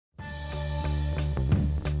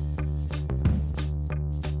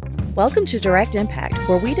Welcome to Direct Impact,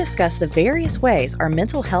 where we discuss the various ways our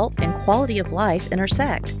mental health and quality of life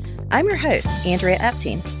intersect. I'm your host, Andrea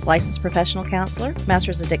Epting, licensed professional counselor,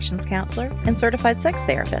 master's addictions counselor, and certified sex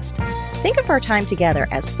therapist. Think of our time together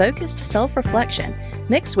as focused self-reflection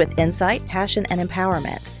mixed with insight, passion, and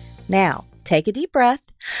empowerment. Now, take a deep breath.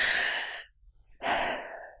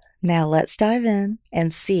 Now let's dive in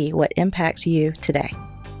and see what impacts you today.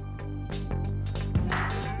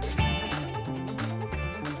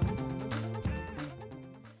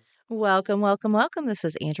 Welcome. This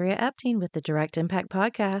is Andrea Epting with the Direct Impact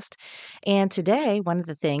Podcast. And today, one of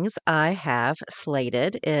the things I have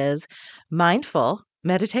slated is mindful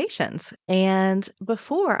meditations. And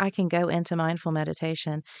before I can go into mindful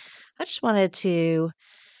meditation, I just wanted to,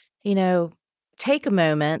 take a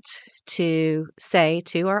moment to say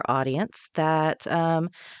to our audience that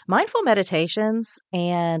mindful meditations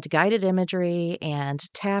and guided imagery and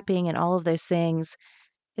tapping and all of those things,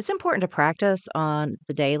 it's important to practice on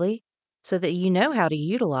the daily so that you know how to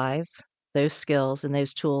utilize those skills and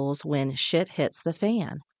those tools when shit hits the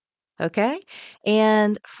fan. Okay?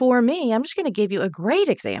 And for me, I'm just going to give you a great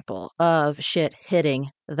example of shit hitting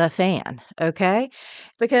the fan. Okay?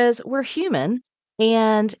 Because we're human.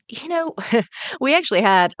 And, we actually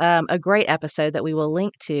had a great episode that we will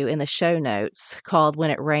link to in the show notes called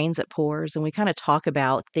When It Rains, It Pours. And we kind of talk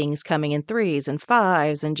about things coming in threes and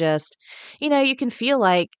fives and just, you can feel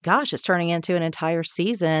like, gosh, it's turning into an entire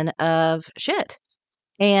season of shit.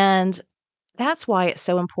 And that's why it's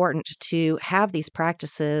so important to have these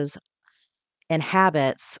practices and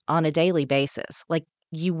habits on a daily basis. Like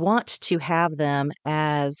you want to have them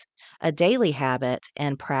as a daily habit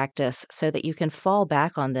and practice so that you can fall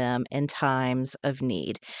back on them in times of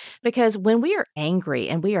need. Because when we are angry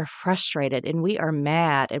and we are frustrated and we are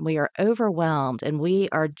mad and we are overwhelmed and we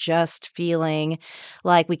are just feeling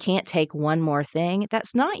like we can't take one more thing,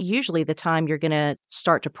 that's not usually the time you're going to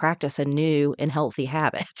start to practice a new and healthy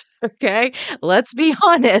habit. Okay, let's be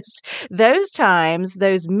honest. Those times,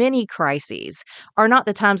 those mini crises, are not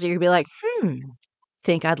the times that you're going to be like,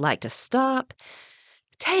 think I'd like to stop,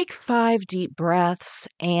 take 5 deep breaths,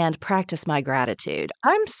 and practice my gratitude.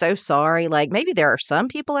 I'm so sorry. Like maybe there are some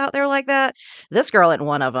people out there like that. This girl isn't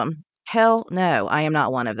one of them. Hell no, I am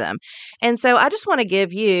not one of them. And so I just want to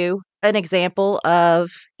give you an example of,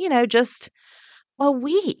 just a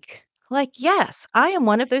week. Like, yes, I am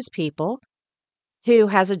one of those people who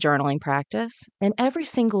has a journaling practice. And every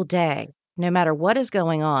single day, no matter what is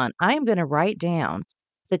going on, I am going to write down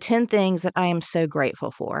the 10 things that I am so grateful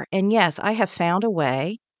for. And yes, I have found a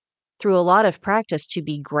way through a lot of practice to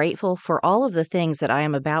be grateful for all of the things that I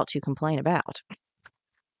am about to complain about.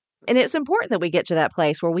 And it's important that we get to that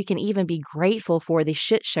place where we can even be grateful for the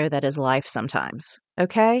shit show that is life sometimes.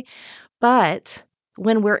 Okay. But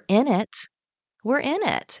when we're in it, we're in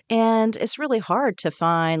it. And it's really hard to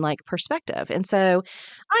find like perspective. And so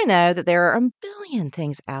I know that there are a billion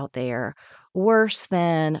things out there worse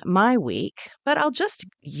than my week, but I'll just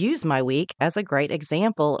use my week as a great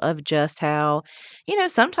example of just how,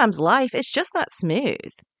 sometimes life is just not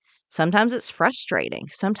smooth. Sometimes it's frustrating.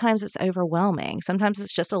 Sometimes it's overwhelming. Sometimes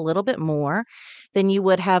it's just a little bit more than you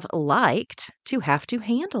would have liked to have to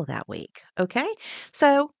handle that week. Okay.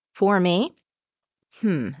 So for me,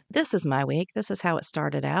 this is my week. This is how it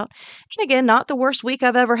started out. And again, not the worst week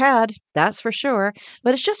I've ever had, that's for sure,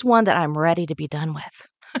 but it's just one that I'm ready to be done with.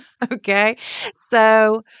 Okay.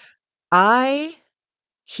 So I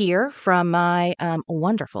hear from my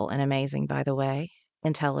wonderful and amazing, by the way,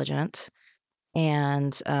 intelligent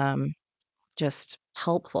and just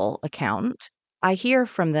helpful accountant. I hear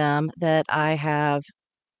from them that I have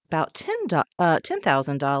about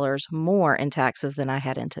 $10,000 more in taxes than I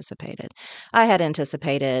had anticipated. I had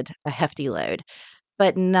anticipated a hefty load,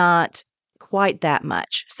 but not quite that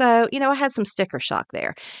much. So, I had some sticker shock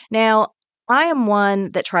there. Now, I am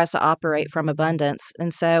one that tries to operate from abundance.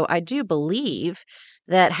 And so I do believe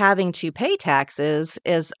that having to pay taxes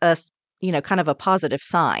is kind of a positive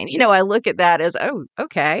sign. I look at that as, oh,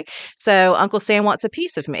 okay. So Uncle Sam wants a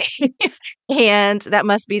piece of me. And that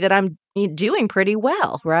must be that I'm doing pretty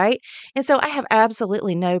well, right? And so I have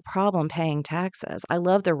absolutely no problem paying taxes. I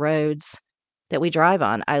love the roads that we drive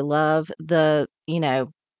on. I love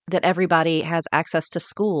that everybody has access to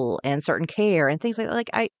school and certain care and things like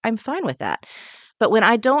that. I'm fine with that. But when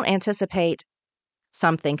I don't anticipate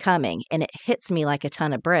something coming and it hits me like a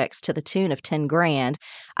ton of bricks to the tune of 10 grand,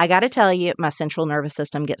 I got to tell you, my central nervous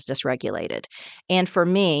system gets dysregulated. And for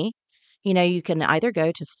me, you can either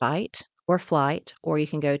go to fight or flight, or you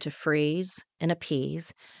can go to freeze and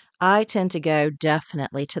appease. I tend to go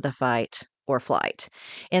definitely to the fight or flight.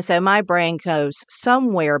 And so my brain goes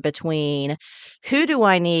somewhere between who do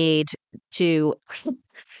I need to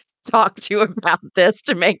talk to about this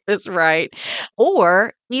to make this right?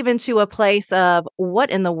 Or even to a place of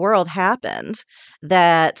what in the world happened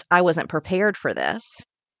that I wasn't prepared for this?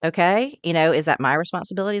 Okay. Is that my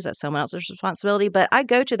responsibility? Is that someone else's responsibility? But I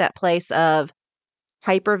go to that place of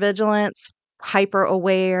hypervigilance, hyper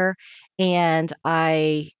aware, and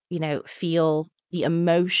I, feel the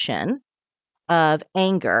emotion of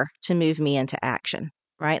anger to move me into action,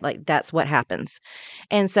 right? Like that's what happens.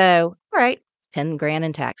 And so, all right, 10 grand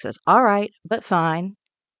in taxes. All right, but fine.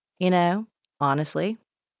 You know, honestly,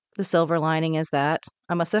 the silver lining is that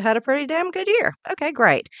I must have had a pretty damn good year. Okay,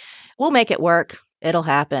 great. We'll make it work. It'll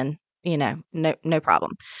happen. No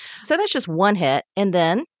problem. So that's just one hit. And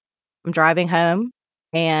then I'm driving home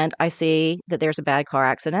and I see that there's a bad car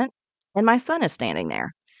accident and my son is standing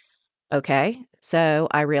there. Okay. So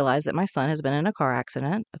I realize that my son has been in a car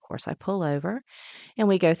accident. Of course, I pull over and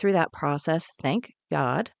we go through that process. Thank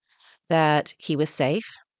God that he was safe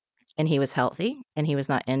and he was healthy and he was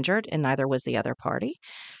not injured and neither was the other party.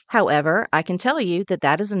 However, I can tell you that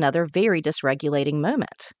that is another very dysregulating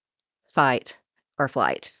moment. Fight or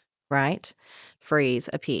flight, right? Freeze,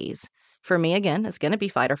 appease. For me, again, it's going to be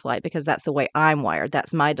fight or flight because that's the way I'm wired.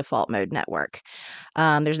 That's my default mode network.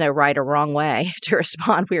 There's no right or wrong way to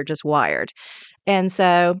respond. We're just wired. And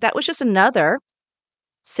so that was just another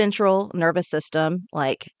central nervous system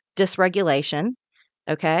like dysregulation,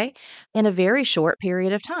 okay, in a very short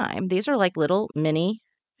period of time. These are like little mini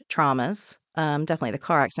traumas. Definitely the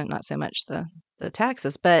car accident, not so much the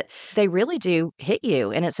taxes, but they really do hit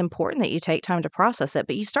you. And it's important that you take time to process it.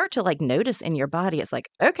 But you start to like notice in your body, it's like,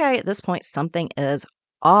 okay, at this point, something is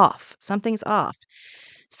off. Something's off.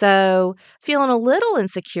 So feeling a little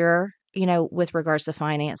insecure, with regards to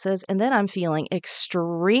finances. And then I'm feeling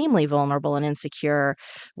extremely vulnerable and insecure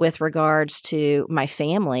with regards to my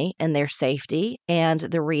family and their safety and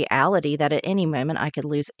the reality that at any moment I could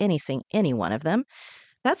lose any one of them.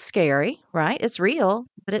 That's scary, right? It's real,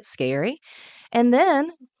 but it's scary. And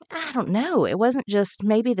then I don't know, it wasn't just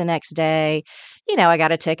maybe the next day, I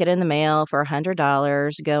got a ticket in the mail for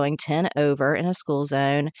 $100 going 10 over in a school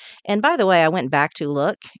zone. And by the way, I went back to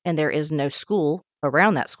look and there is no school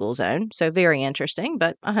around that school zone. So very interesting,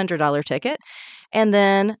 but $100 ticket. And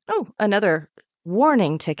then, oh, another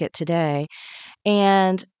warning ticket today.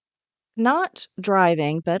 And not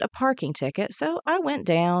driving, but a parking ticket. So I went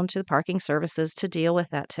down to the parking services to deal with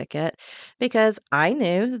that ticket because I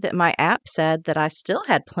knew that my app said that I still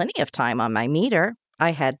had plenty of time on my meter.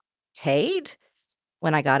 I had paid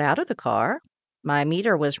when I got out of the car. My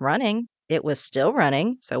meter was running. It was still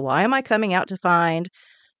running. So why am I coming out to find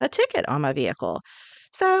a ticket on my vehicle?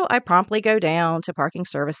 So I promptly go down to parking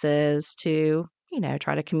services to,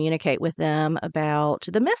 try to communicate with them about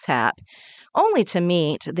the mishap only to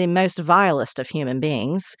meet the most vilest of human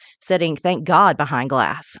beings sitting, thank God, behind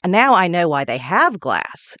glass. And now I know why they have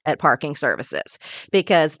glass at parking services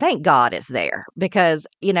because thank God it's there. Because,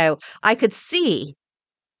 I could see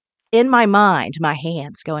in my mind my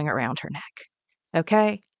hands going around her neck.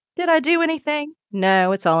 Okay. Did I do anything?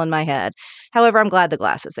 No, it's all in my head. However, I'm glad the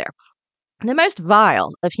glass is there. The most vile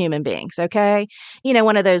of human beings, okay?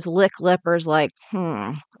 One of those lick lippers like,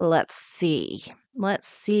 let's see. Let's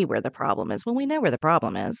see where the problem is. Well, we know where the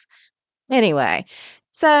problem is. Anyway,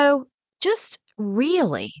 so just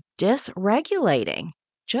really dysregulating,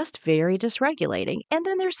 just very dysregulating. And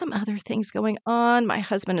then there's some other things going on. My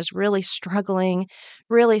husband is really struggling,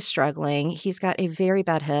 really struggling. He's got a very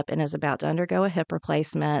bad hip and is about to undergo a hip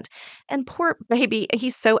replacement. And poor baby,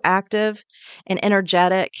 he's so active and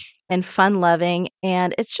energetic and fun loving.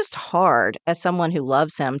 And it's just hard as someone who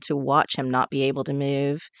loves him to watch him not be able to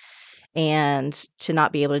move and to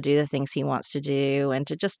not be able to do the things he wants to do and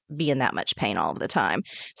to just be in that much pain all of the time.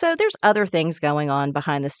 So there's other things going on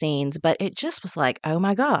behind the scenes, but it just was like, oh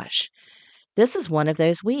my gosh, this is one of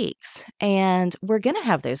those weeks. And we're going to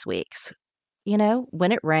have those weeks.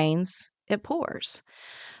 When it rains, it pours.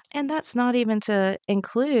 And that's not even to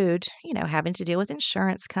include, having to deal with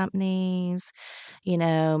insurance companies,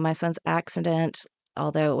 my son's accident,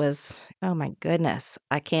 although it was, oh my goodness,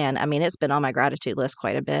 I mean, it's been on my gratitude list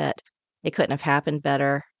quite a bit. It couldn't have happened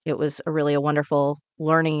better. It was really a wonderful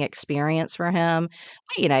learning experience for him.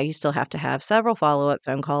 But, you still have to have several follow-up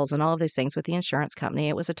phone calls and all of those things with the insurance company.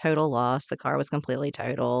 It was a total loss. The car was completely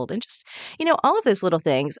totaled and just, all of those little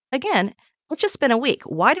things. Again, it's just been a week.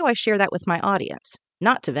 Why do I share that with my audience?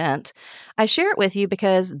 Not to vent. I share it with you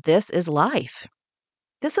because this is life.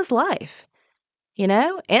 This is life.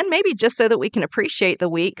 and maybe just so that we can appreciate the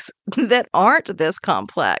weeks that aren't this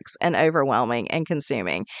complex and overwhelming and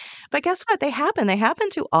consuming. But guess what? They happen. They happen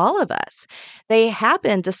to all of us. They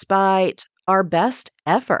happen despite our best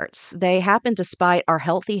efforts. They happen despite our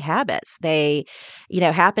healthy habits. They,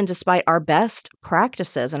 happen despite our best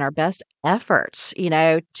practices and our best efforts, you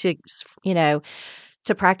know, to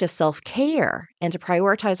practice self care and to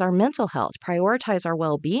prioritize our mental health, prioritize our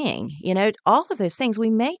well being, all of those things. We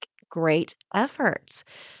make great efforts.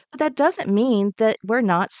 But that doesn't mean that we're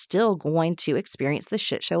not still going to experience the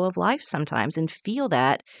shit show of life sometimes and feel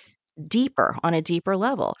that deeper on a deeper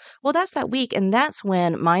level. Well, that's that week. And that's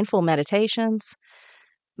when mindfulness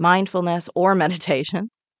or meditation,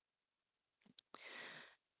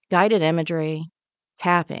 guided imagery,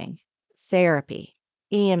 tapping, therapy,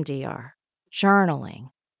 EMDR, journaling,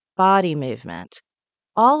 body movement,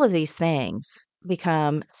 all of these things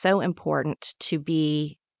become so important to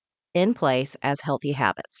be in place as healthy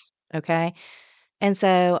habits. Okay. And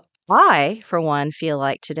so I, for one, feel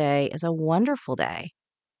like today is a wonderful day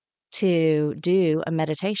to do a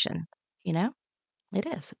meditation. You know, it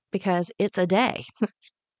is because it's a day.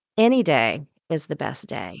 Any day is the best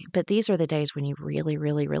day. But these are the days when you really,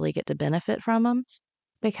 really, really get to benefit from them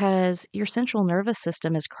because your central nervous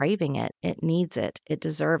system is craving it. It needs it. It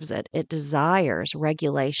deserves it. It desires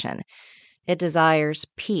regulation. It desires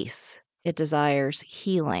peace. It desires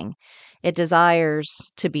healing. It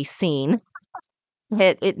desires to be seen.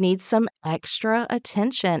 It needs some extra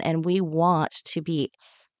attention, and we want to be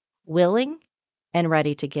willing and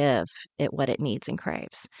ready to give it what it needs and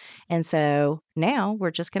craves. And so now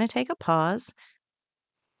we're just going to take a pause.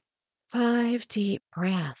 5 deep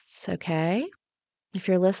breaths, okay? If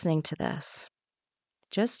you're listening to this,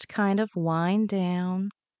 just kind of wind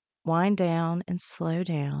down, and slow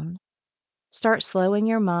down. Start slowing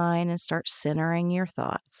your mind and start centering your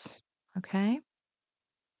thoughts, okay?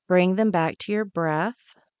 Bring them back to your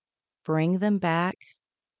breath. Bring them back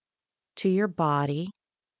to your body.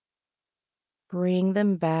 Bring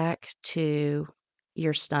them back to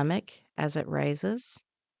your stomach as it raises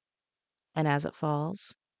and as it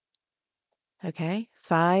falls. Okay?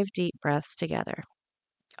 5 deep breaths together,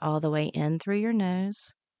 all the way in through your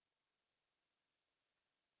nose.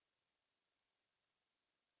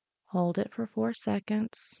 Hold it for 4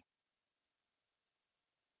 seconds.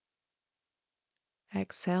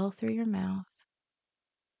 Exhale through your mouth.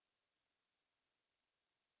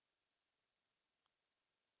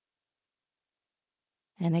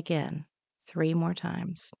 And again, 3 more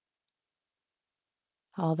times.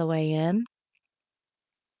 All the way in.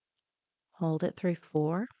 Hold it through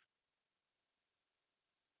 4.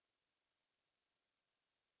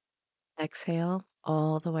 Exhale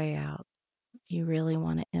all the way out. You really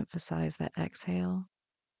want to emphasize that exhale.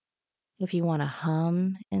 If you want to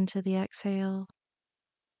hum into the exhale,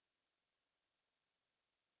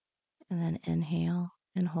 and then inhale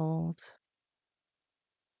and hold.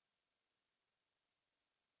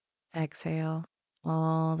 Exhale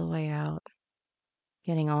all the way out,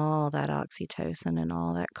 getting all that oxytocin and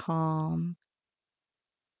all that calm.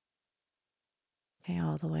 Okay,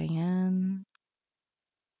 all the way in.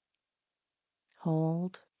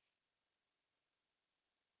 Hold.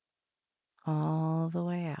 All the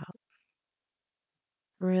way out.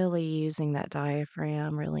 Really using that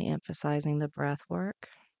diaphragm, really emphasizing the breath work.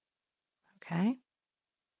 Okay.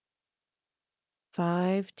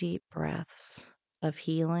 5 deep breaths of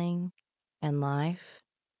healing and life.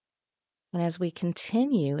 And as we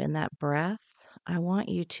continue in that breath, I want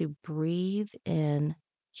you to breathe in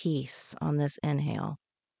peace on this inhale.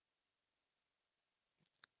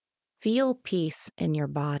 Feel peace in your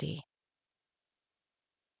body.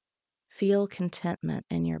 Feel contentment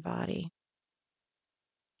in your body.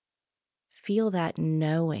 Feel that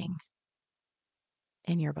knowing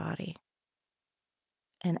in your body.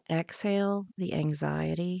 And exhale the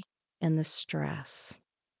anxiety and the stress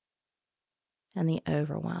and the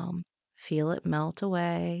overwhelm. Feel it melt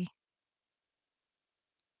away.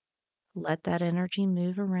 Let that energy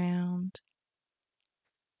move around.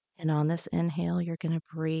 And on this inhale, you're going to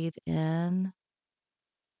breathe in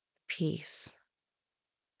peace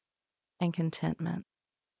and contentment.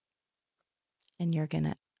 And you're going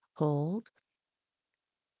to hold.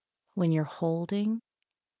 When you're holding,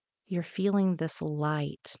 you're feeling this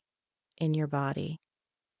light in your body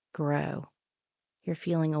grow. You're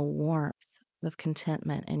feeling a warmth of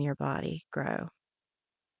contentment in your body grow.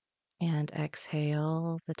 And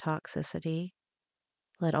exhale the toxicity.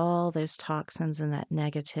 Let all those toxins and that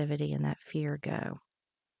negativity and that fear go.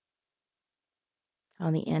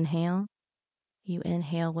 On the inhale, you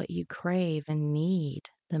inhale what you crave and need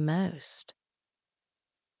the most.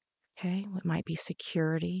 Okay, it might be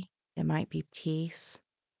security, it might be peace,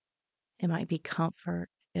 it might be comfort,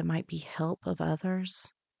 it might be help of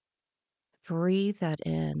others. Breathe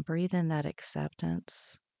in that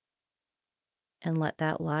acceptance, and let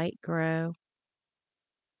that light grow.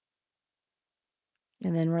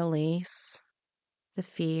 And then release the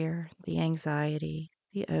fear, the anxiety,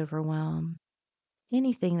 the overwhelm,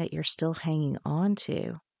 anything that you're still hanging on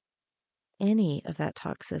to, any of that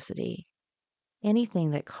toxicity, anything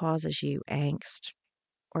that causes you angst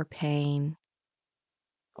or pain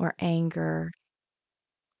or anger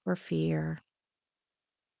or fear.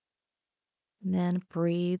 And then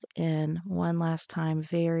breathe in one last time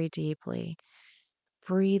very deeply.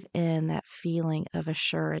 Breathe in that feeling of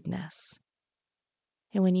assuredness.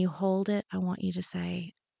 And when you hold it, I want you to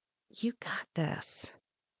say, "You got this.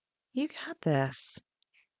 You got this.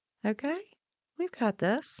 Okay? We've got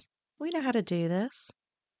this. We know how to do this."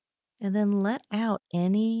 And then let out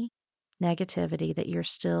any negativity that you're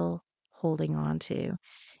still holding on to,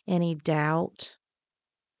 any doubt,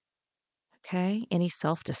 okay? Any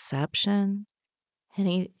self-deception,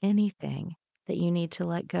 anything that you need to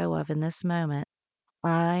let go of in this moment.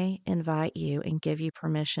 I invite you and give you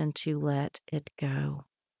permission to let it go.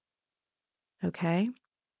 Okay?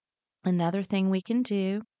 Another thing we can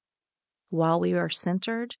do while we are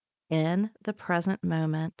centered in the present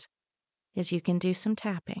moment is you can do some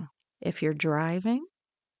tapping. If you're driving,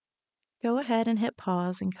 go ahead and hit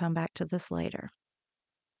pause and come back to this later.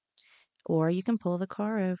 Or you can pull the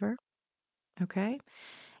car over, okay?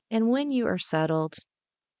 And when you are settled,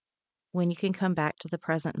 when you can come back to the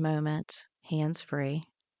present moment, hands free,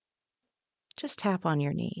 just tap on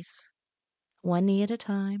your knees. One knee at a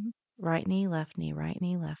time. Right knee, left knee, right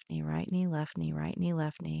knee, left knee, right knee, left knee, right knee,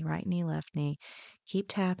 left knee, right knee, left knee. Keep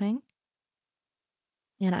tapping.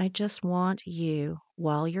 And I just want you,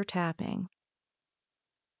 while you're tapping,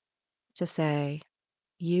 to say,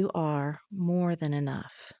 "You are more than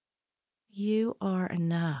enough. You are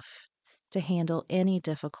enough to handle any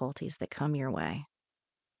difficulties that come your way.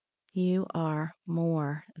 You are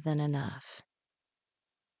more than enough."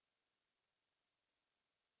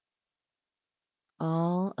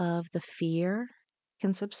 All of the fear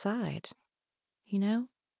can subside. You know,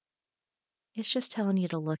 it's just telling you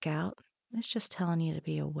to look out. It's just telling you to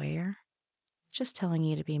be aware. It's just telling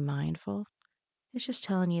you to be mindful. It's just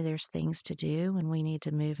telling you there's things to do and we need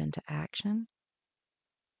to move into action.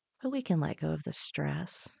 But we can let go of the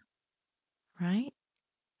stress, right?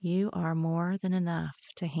 You are more than enough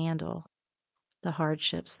to handle the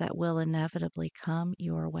hardships that will inevitably come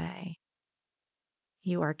your way.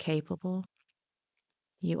 You are capable.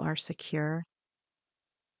 You are secure.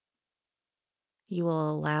 You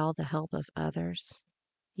will allow the help of others.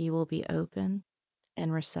 You will be open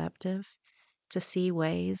and receptive to see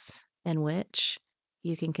ways in which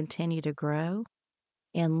you can continue to grow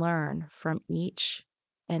and learn from each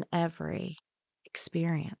and every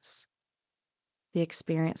experience. The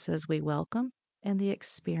experiences we welcome and the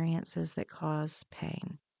experiences that cause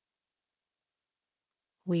pain.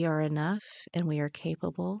 We are enough and we are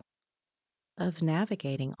capable of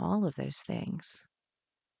navigating all of those things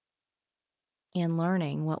and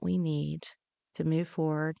learning what we need to move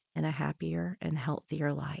forward in a happier and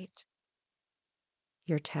healthier light.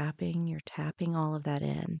 You're tapping all of that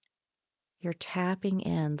in. You're tapping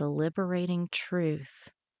in the liberating truth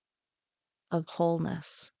of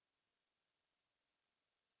wholeness.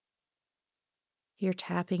 You're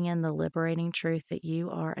tapping in the liberating truth that you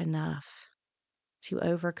are enough to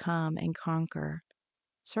overcome and conquer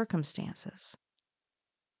circumstances.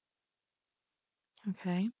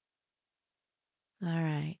 Okay? All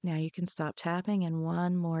right. Now you can stop tapping and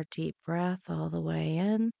one more deep breath all the way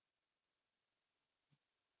in.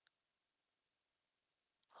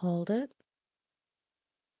 Hold it.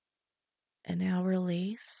 And now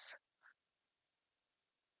release.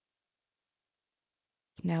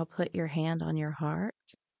 Now put your hand on your heart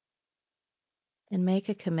and make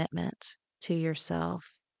a commitment to yourself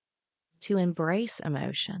to embrace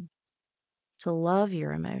emotion, to love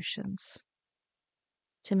your emotions,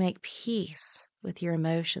 to make peace with your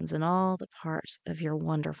emotions and all the parts of your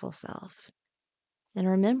wonderful self. And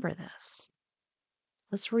remember this.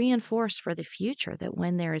 Let's reinforce for the future that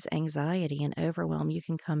when there is anxiety and overwhelm, you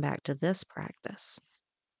can come back to this practice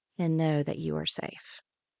and know that you are safe.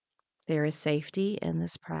 There is safety in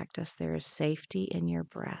this practice. There is safety in your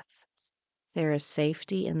breath. There is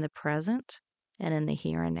safety in the present and in the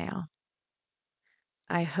here and now.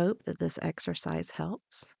 I hope that this exercise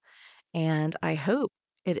helps, and I hope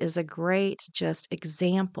it is a great just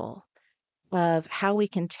example of how we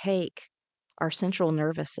can take our central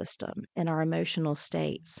nervous system and our emotional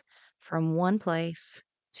states from one place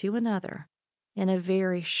to another in a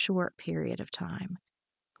very short period of time,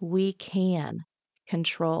 we can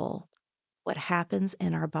control what happens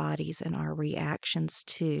in our bodies and our reactions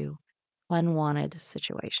to unwanted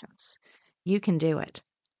situations. You can do it.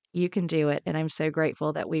 You can do it. And I'm so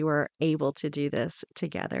grateful that we were able to do this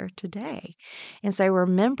together today. And so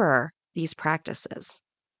remember these practices.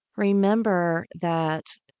 Remember that,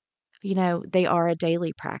 they are a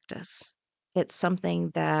daily practice. It's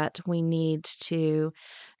something that we need to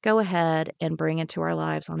go ahead and bring into our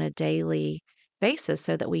lives on a daily basis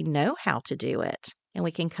so that we know how to do it and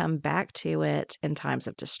we can come back to it in times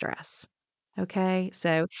of distress. Okay,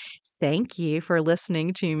 so thank you for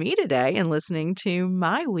listening to me today and listening to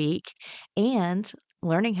my week and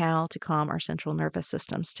learning how to calm our central nervous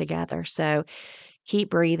systems together. So keep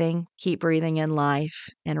breathing in life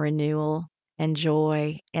and renewal and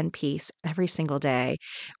joy and peace every single day.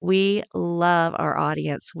 We love our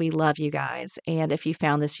audience. We love you guys. And if you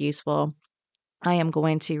found this useful, I am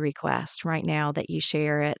going to request right now that you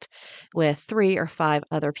share it with 3 or 5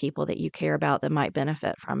 other people that you care about that might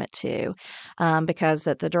benefit from it too. Because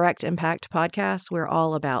at the Direct Impact podcast, we're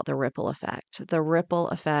all about the ripple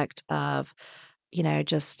effect of,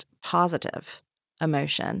 just positive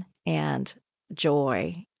emotion and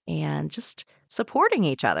joy and just supporting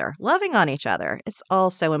each other, loving on each other. It's all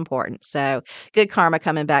so important. So, good karma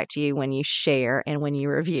coming back to you when you share and when you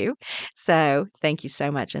review. So, thank you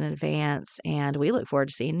so much in advance. And we look forward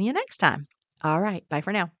to seeing you next time. All right. Bye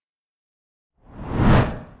for now.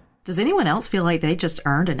 Does anyone else feel like they just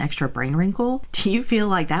earned an extra brain wrinkle? Do you feel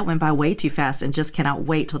like that went by way too fast and just cannot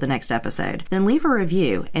wait till the next episode? Then leave a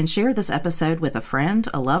review and share this episode with a friend,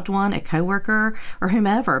 a loved one, a coworker, or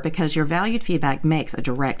whomever, because your valued feedback makes a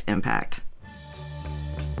direct impact.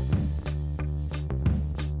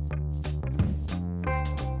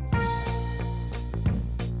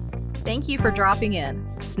 Thank you for dropping in.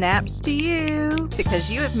 Snaps to you,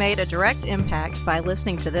 because you have made a direct impact by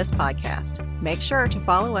listening to this podcast. Make sure to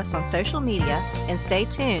follow us on social media and stay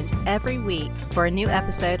tuned every week for a new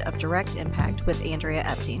episode of Direct Impact with Andrea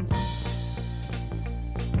Epting.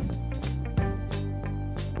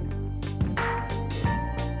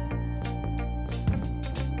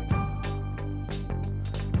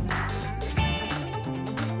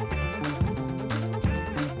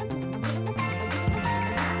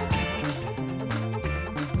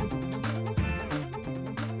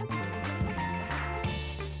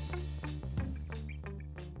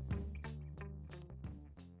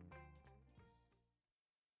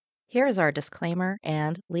 Here is our disclaimer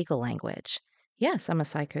and legal language. Yes, I'm a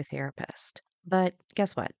psychotherapist, but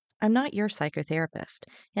guess what? I'm not your psychotherapist,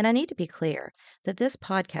 and I need to be clear that this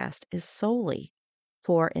podcast is solely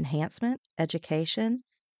for enhancement, education,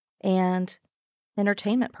 and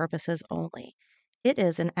entertainment purposes only. It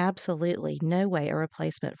is in absolutely no way a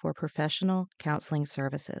replacement for professional counseling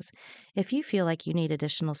services. If you feel like you need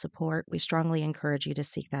additional support, we strongly encourage you to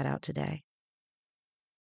seek that out today.